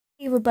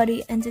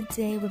everybody, and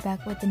today we're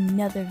back with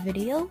another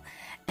video,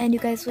 and you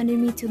guys wanted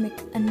me to make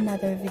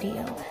another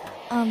video.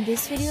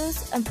 This video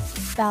is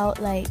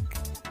about like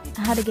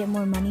how to get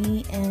more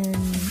money and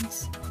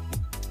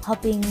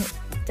helping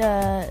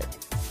the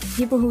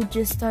people who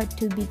just start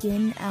to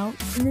begin out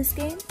in this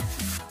game.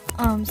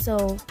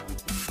 So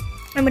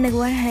I'm gonna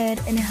go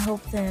ahead and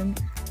help them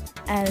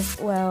as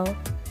well.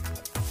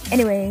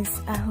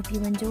 Anyways, I hope you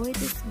enjoyed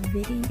this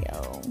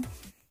video.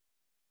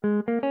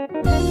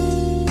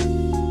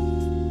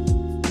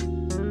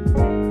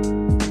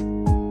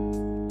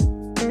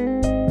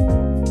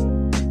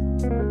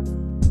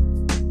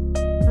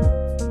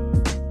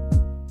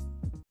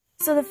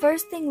 So the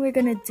first thing we're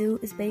gonna do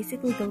is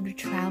basically go to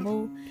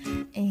travel,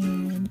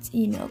 and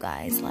you know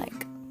guys,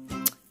 like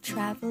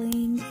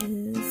traveling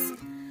is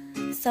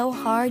so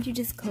hard. You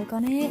just click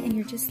on it and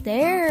you're just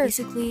there.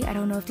 Basically, I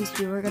don't know if these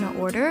people are gonna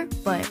order,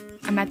 but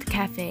I'm at the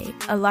cafe.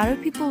 A lot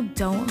of people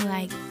don't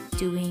like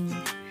doing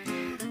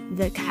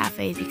the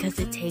cafe because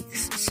it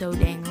takes so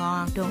dang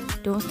long.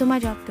 Don't steal my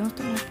job. Don't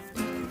steal my job.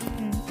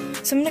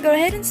 So I'm gonna go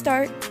ahead and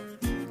start.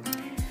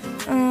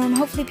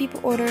 Hopefully people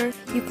order.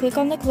 You click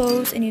on the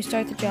close and you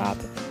start the job.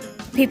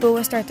 People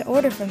will start to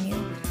order from you.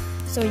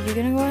 So you're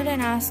gonna go ahead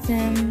and ask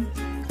them,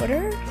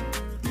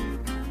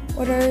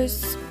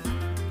 orders,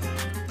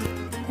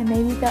 and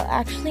maybe they'll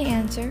actually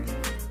answer.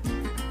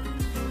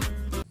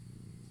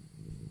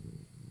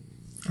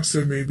 I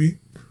said maybe.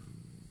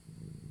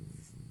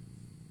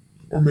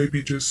 Or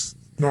maybe just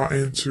not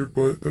answer,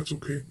 but that's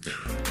okay.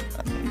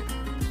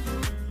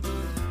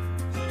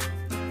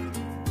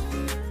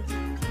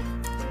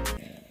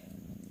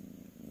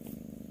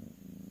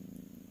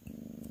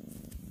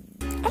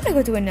 I'm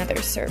gonna go to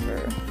another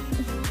server.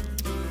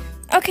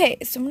 Okay,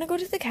 so I'm gonna go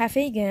to the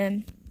cafe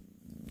again,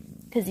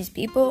 because these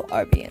people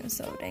are being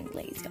so dang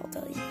lazy, I'll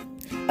tell you.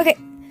 Okay,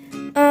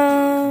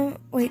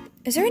 wait,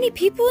 is there any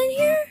people in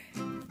here?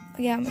 Oh,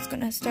 yeah, I'm just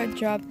gonna start the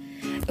job.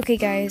 Okay,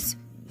 guys,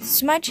 this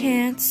is my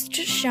chance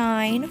to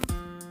shine.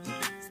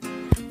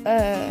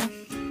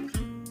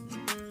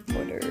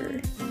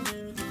 Order.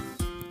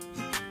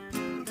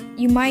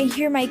 You might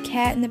hear my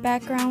cat in the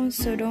background,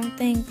 so don't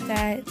think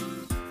that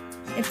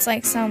it's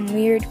like some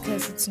weird,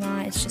 because it's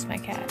not, it's just my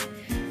cat.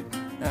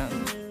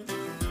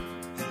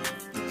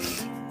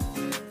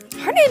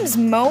 Her name's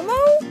Momo?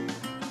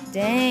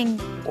 Dang.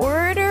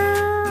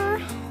 Order.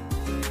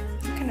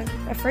 I'm kind of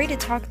afraid to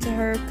talk to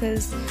her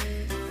because,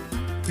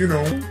 you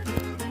know,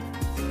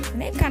 her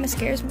name kind of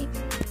scares me.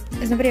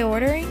 Is nobody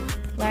ordering?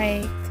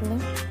 Like, hello?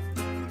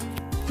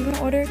 You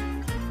wanna order?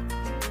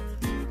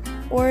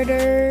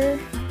 Order.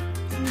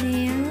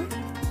 Yeah.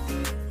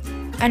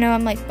 I know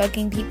I'm like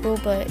bugging people,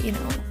 but you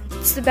know,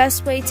 it's the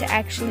best way to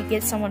actually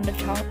get someone to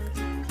talk.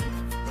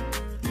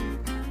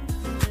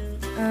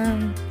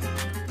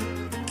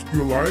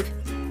 You alive?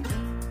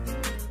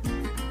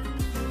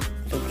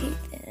 Okay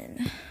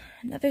then.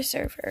 Another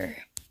server.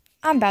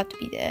 I'm about to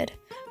be dead.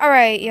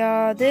 Alright,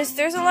 y'all. There's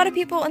a lot of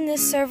people in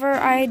this server.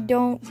 I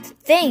don't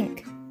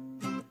think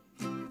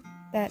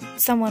that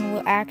someone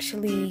will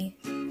actually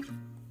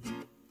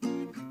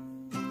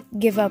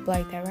give up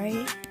like that,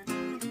 right?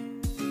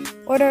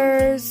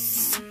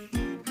 Orders.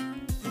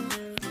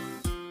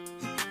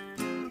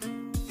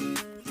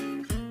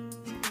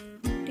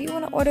 Do you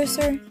want to order,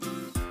 sir?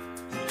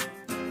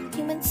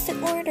 He wants to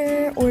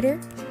order. Order.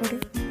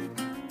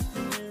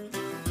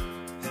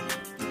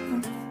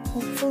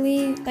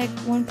 Hopefully, like,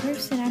 one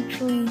person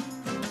actually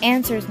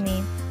answers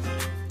me.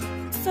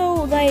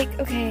 So, like,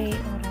 okay,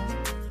 hold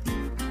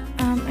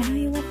on. I know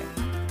you want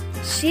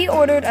it. She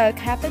ordered a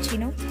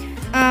cappuccino.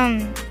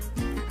 I'm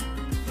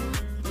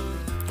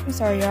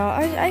sorry, y'all.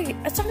 I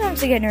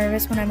sometimes I get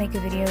nervous when I make a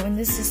video, and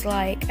this is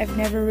like, I've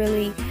never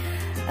really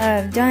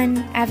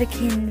done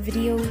Avakin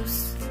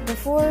videos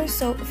before,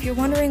 so if you're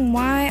wondering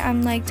why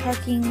I'm like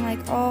talking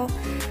like all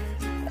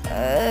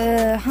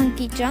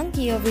hunky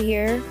junky over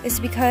here, it's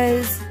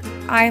because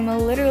I'm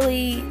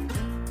literally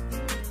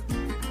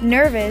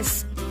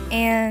nervous,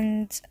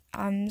 and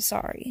I'm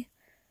sorry.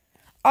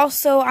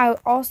 Also,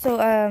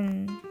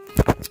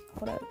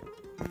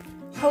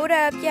 hold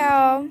up,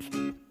 y'all.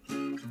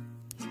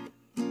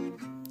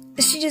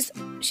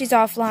 She's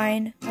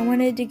offline. I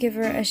wanted to give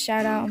her a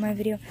shout out on my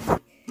video.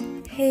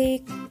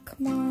 Hey,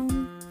 come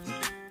on.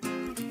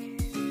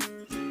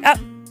 Oh.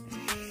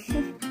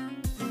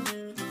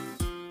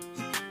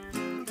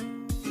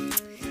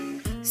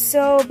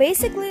 So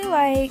basically,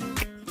 like,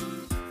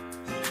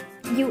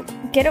 you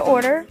get an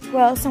order.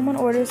 Well, someone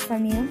orders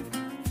from you.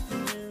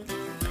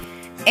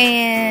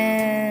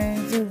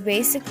 And you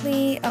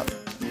basically, oh,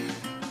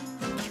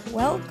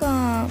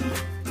 welcome.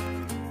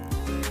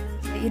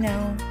 But, you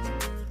know.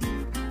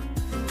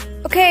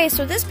 Okay,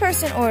 so this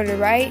person ordered,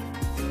 right?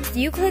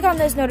 You click on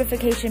this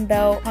notification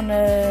bell on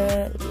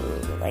the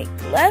like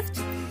left,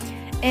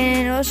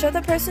 and it'll show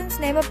the person's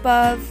name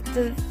above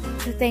the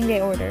thing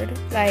they ordered.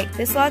 Like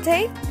this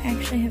latte. I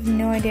actually have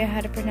no idea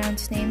how to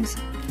pronounce names.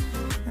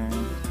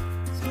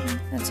 So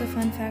that's a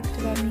fun fact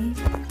about me,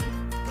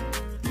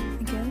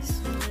 I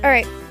guess.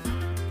 Alright.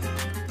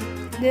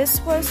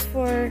 This was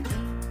for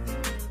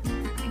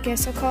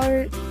guess I'll call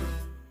her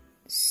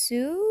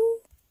Sue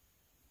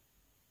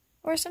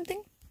or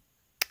something.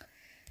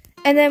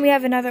 And then we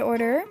have another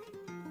order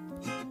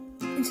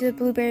into the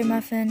blueberry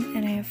muffin,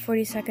 and I have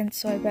 40 seconds,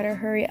 so I better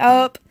hurry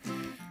up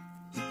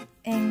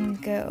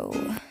and go.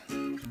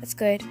 That's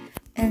good.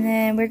 And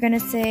then we're gonna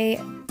say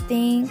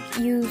thank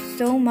you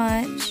so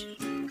much.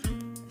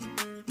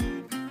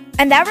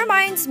 And that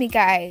reminds me,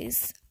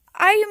 guys,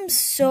 I am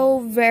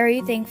so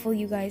very thankful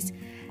you guys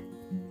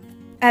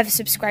have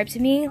subscribed to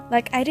me.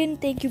 Like, I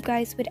didn't think you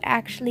guys would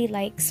actually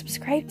like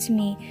subscribe to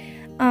me.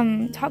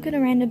 Talking to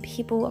random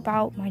people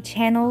about my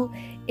channel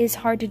is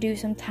hard to do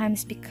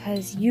sometimes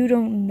because you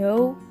don't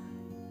know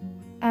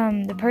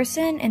the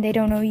person and they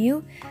don't know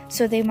you,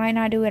 so they might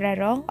not do it at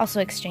all.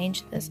 Also,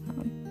 exchange this.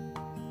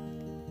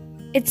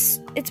 It's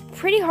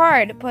pretty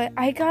hard, but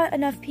I got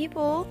enough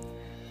people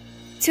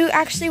to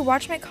actually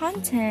watch my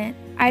content.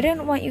 I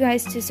didn't want you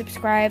guys to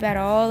subscribe at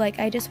all. Like,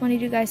 I just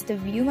wanted you guys to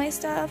view my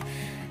stuff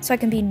so I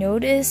can be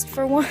noticed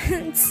for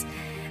once.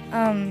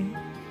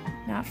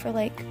 Not for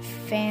like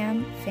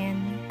fan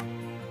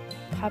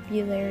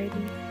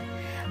popularity,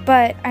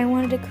 but I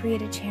wanted to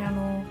create a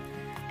channel,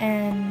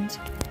 and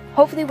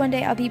hopefully one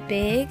day I'll be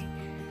big.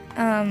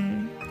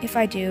 If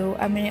I do,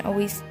 I'm gonna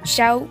always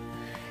shout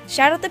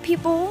out the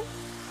people,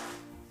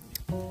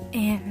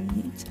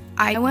 and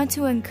I want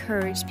to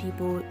encourage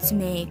people to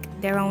make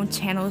their own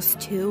channels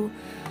too.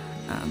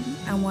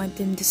 I want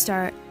them to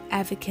start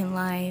Advocate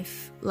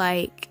Life.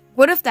 Like,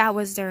 what if that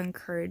was their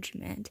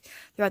encouragement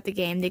throughout the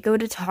game? They go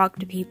to talk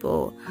to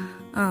people.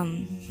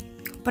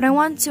 But I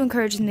want to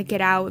encourage them to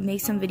get out and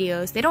make some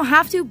videos. They don't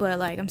have to, but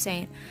like I'm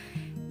saying,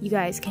 you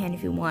guys can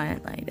if you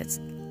want. Like,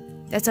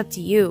 that's up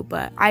to you.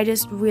 But I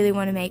just really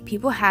want to make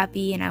people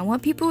happy, and I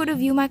want people to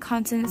view my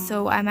content,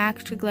 so I'm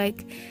actually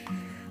like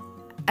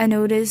a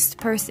noticed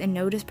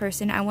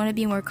person. I want to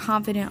be more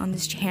confident on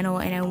this channel,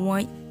 and I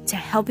want to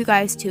help you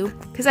guys too,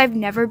 because I've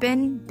never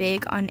been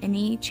big on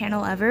any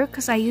channel ever,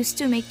 because I used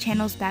to make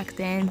channels back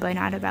then, but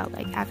not about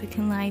like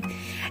African life.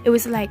 It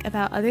was like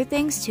about other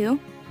things too,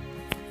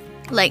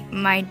 like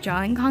my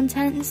drawing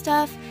content and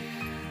stuff.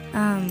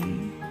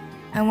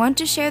 I want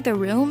to share the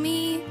real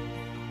me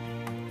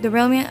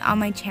on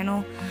my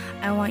channel.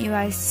 I want you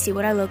guys to see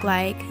what I look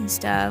like and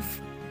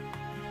stuff,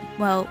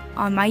 well,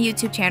 on my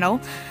YouTube channel.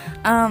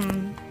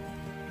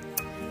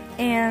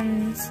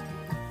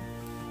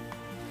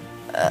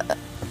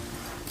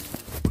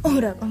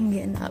 Hold up, I'm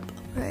getting up.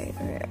 Right.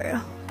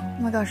 Oh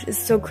my gosh, it's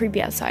so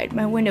creepy outside.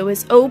 My window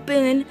is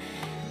open.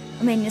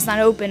 I mean, it's not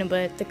open,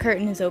 but the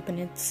curtain is open.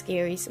 It's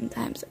scary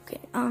sometimes. Okay.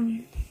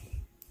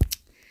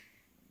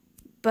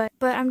 But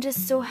I'm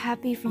just so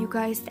happy for you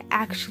guys to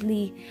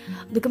actually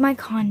look at my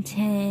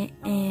content,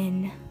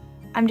 and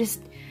I'm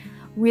just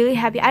really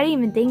happy. I didn't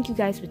even think you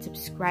guys would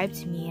subscribe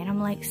to me, and I'm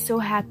like so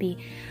happy.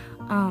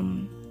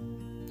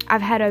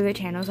 I've had other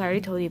channels. I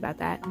already told you about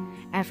that,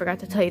 and I forgot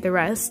to tell you the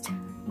rest.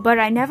 But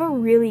I never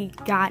really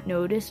got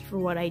noticed for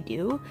what I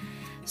do,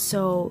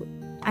 so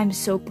I'm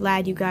so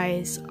glad you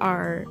guys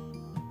are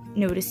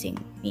noticing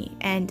me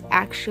and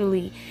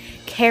actually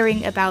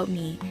caring about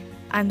me.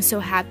 I'm so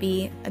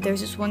happy.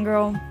 There's this one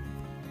girl,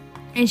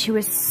 and she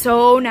was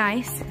so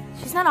nice.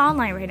 She's not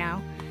online right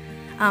now.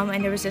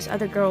 And there was this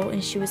other girl,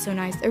 and she was so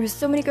nice. There was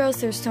so many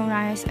girls that were so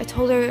nice. I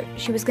told her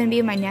she was gonna be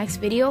in my next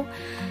video,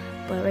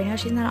 but right now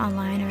she's not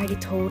online. I already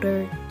told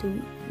her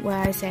to. Well,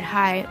 I said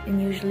hi,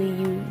 and usually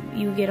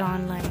you get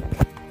on like,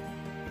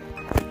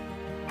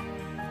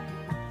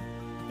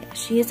 yeah,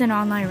 she isn't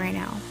online right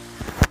now,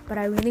 but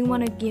I really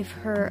want to give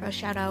her a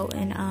shout out,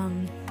 and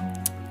I'm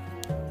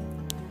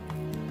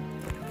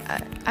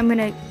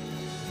gonna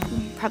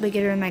probably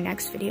get her in my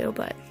next video.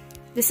 But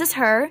this is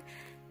her.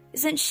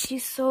 Isn't she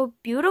so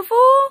beautiful?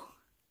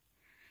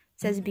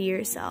 It says be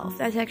yourself.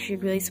 That's actually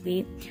really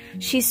sweet.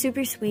 She's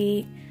super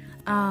sweet,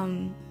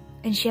 and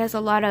she has a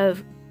lot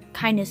of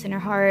kindness in her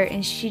heart,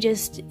 and she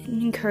just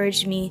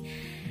encouraged me,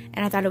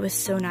 and I thought it was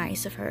so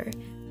nice of her.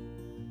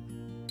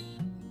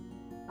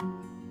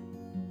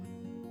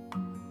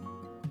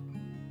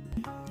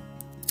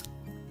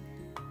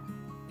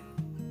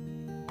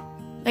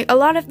 Like, a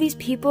lot of these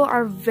people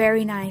are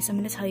very nice. I'm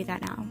gonna tell you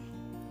that now.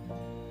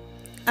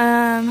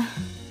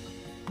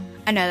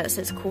 I know that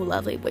says cool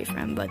lovely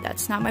boyfriend, but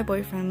that's not my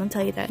boyfriend. I'm gonna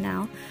tell you that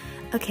now.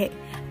 Okay.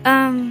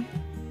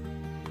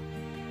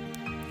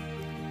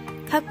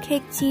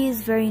 Cupcake Tea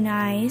is very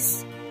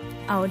nice.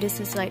 Oh, this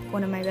is like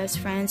one of my best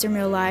friends in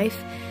real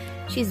life.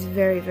 She's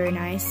very, very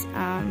nice.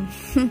 I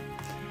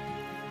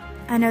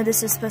know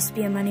this is supposed to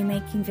be a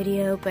money-making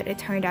video, but it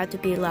turned out to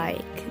be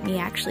like me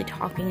actually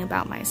talking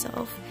about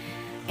myself.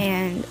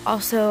 And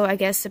also, I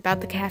guess, about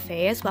the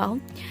cafe as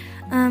well.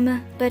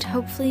 But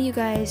hopefully you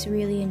guys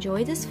really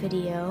enjoy this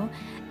video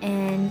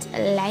and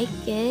like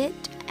it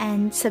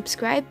and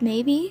subscribe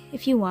maybe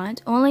if you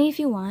want, only if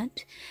you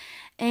want.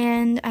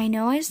 And I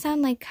know I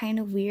sound like kind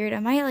of weird. I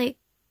might like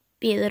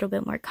be a little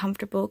bit more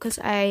comfortable because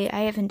I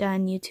haven't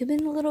done YouTube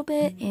in a little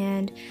bit,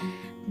 and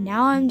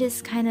now I'm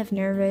just kind of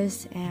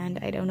nervous and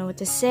I don't know what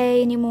to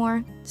say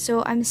anymore.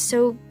 So I'm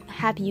so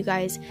happy you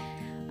guys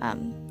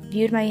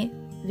viewed my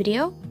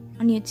video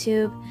on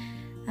YouTube.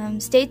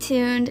 Stay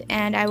tuned,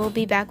 and I will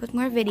be back with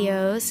more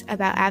videos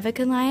about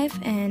Avakin life,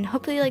 and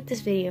hopefully you like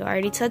this video. I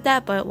already said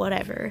that, but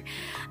whatever.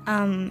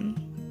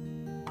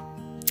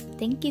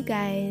 Thank you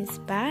guys.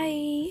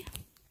 Bye.